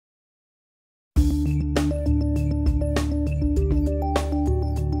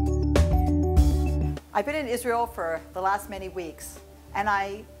I've been in Israel for the last many weeks, and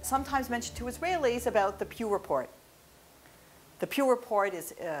I sometimes mention to Israelis about the Pew Report. The Pew Report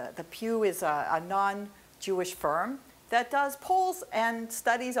is, a non-Jewish firm that does polls and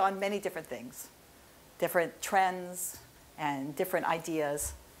studies on many different things, different trends and different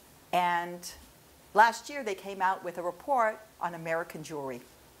ideas. And last year they came out with a report on American Jewry.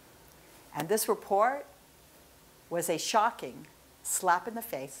 And this report was a shocking slap in the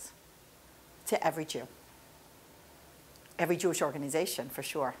face to every Jew. Every Jewish organization, for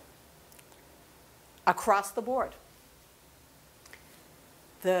sure. Across the board.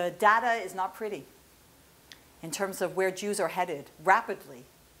 The data is not pretty in terms of where Jews are headed rapidly,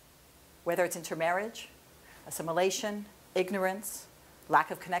 whether it's intermarriage, assimilation, ignorance,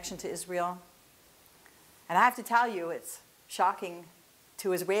 lack of connection to Israel. And I have to tell you, it's shocking to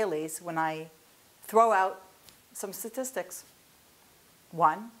Israelis when I throw out some statistics.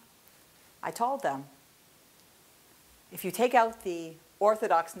 One, I told them, if you take out the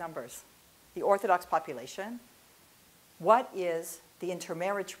Orthodox numbers, the Orthodox population, what is the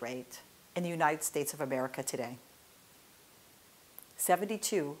intermarriage rate in the United States of America today?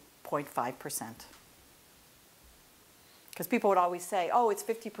 72.5%. Because people would always say, oh, it's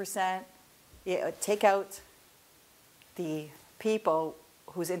 50%. Take out the people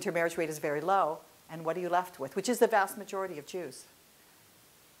whose intermarriage rate is very low, and what are you left with? Which is the vast majority of Jews.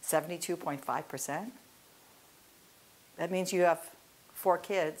 72.5%. That means you have 4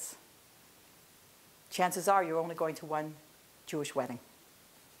 kids. Chances are you're only going to one Jewish wedding.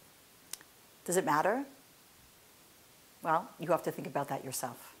 Does it matter? Well, you have to think about that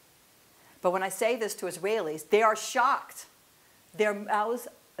yourself. But when I say this to Israelis, they are shocked. Their mouths,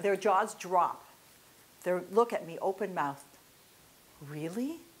 their jaws drop. They look at me open-mouthed.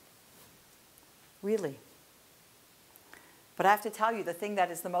 Really? Really? But I have to tell you, the thing that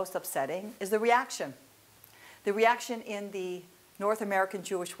is the most upsetting is the reaction. The reaction in the North American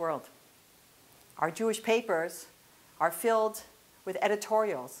Jewish world. Our Jewish papers are filled with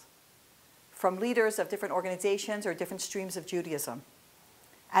editorials from leaders of different organizations or different streams of Judaism.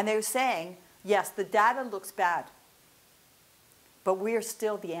 And they're saying, yes, the data looks bad, but we're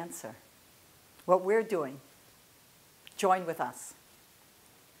still the answer. What we're doing, join with us.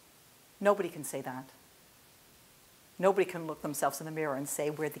 Nobody can say that. Nobody can look themselves in the mirror and say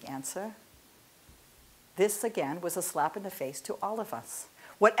we're the answer. This, again, was a slap in the face to all of us.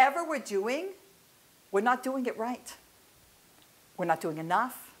 Whatever we're doing, we're not doing it right. We're not doing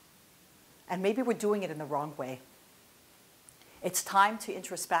enough, and maybe we're doing it in the wrong way. It's time to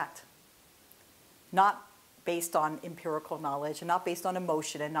introspect, not based on empirical knowledge, and not based on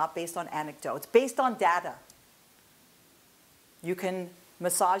emotion, and not based on anecdotes, based on data. You can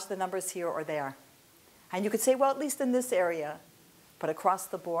massage the numbers here or there. And you could say, well, at least in this area, but across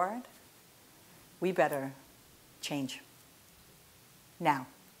the board, we better change now,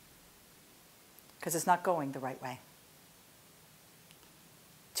 because it's not going the right way.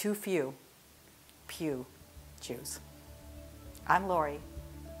 Too few Pew Jews. I'm Lori,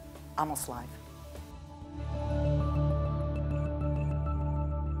 Almost Live.